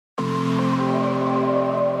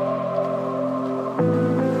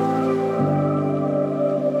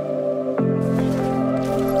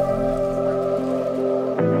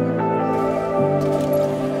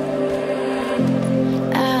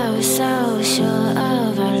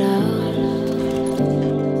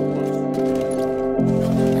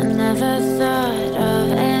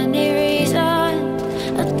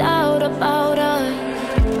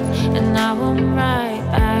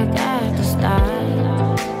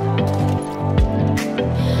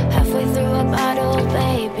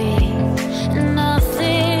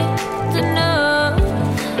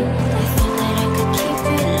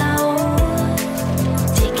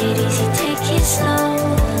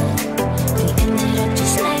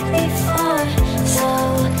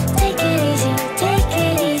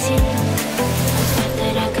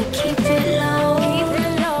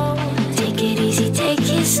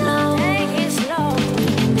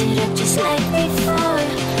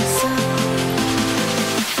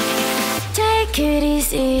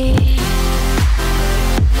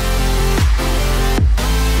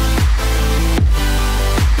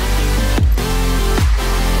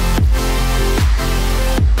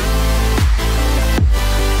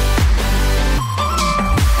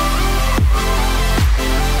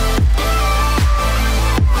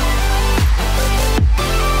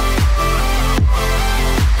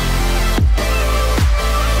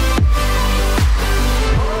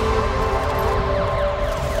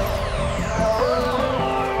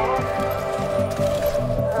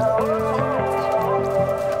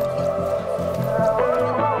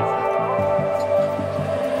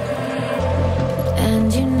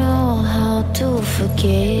to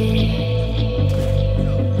forget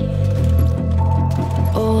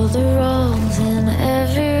all the wrongs and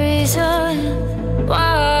every reason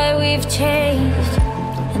why we've changed.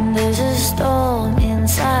 And there's a storm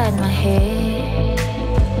inside my head,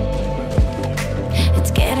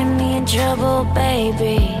 it's getting me in trouble,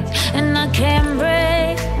 baby, and I can't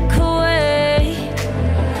break away.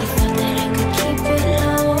 I thought that I could keep it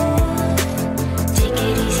low, take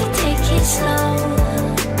it easy, take it slow.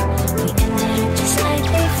 We ended up just like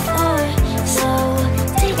before, so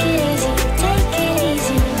take it easy, take it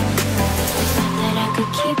easy. I thought that I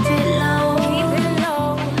could keep it low,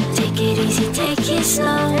 take it easy, take it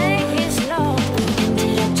slow. We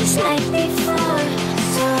ended up just like before,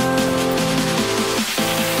 so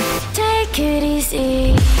take it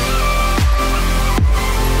easy.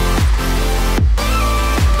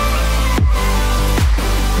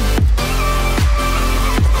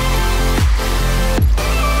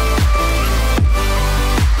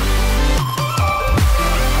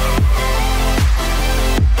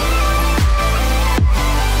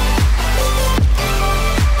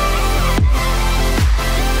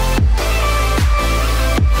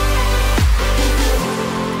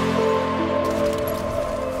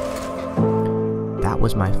 That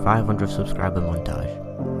was my 500 subscriber montage.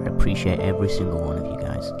 I appreciate every single one of you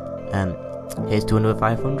guys. Here's to another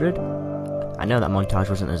 500. I know that montage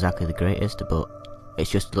wasn't exactly the greatest, but it's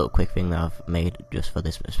just a little quick thing that I've made just for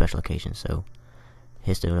this special occasion. So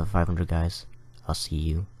here's to another 500 guys. I'll see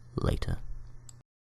you later.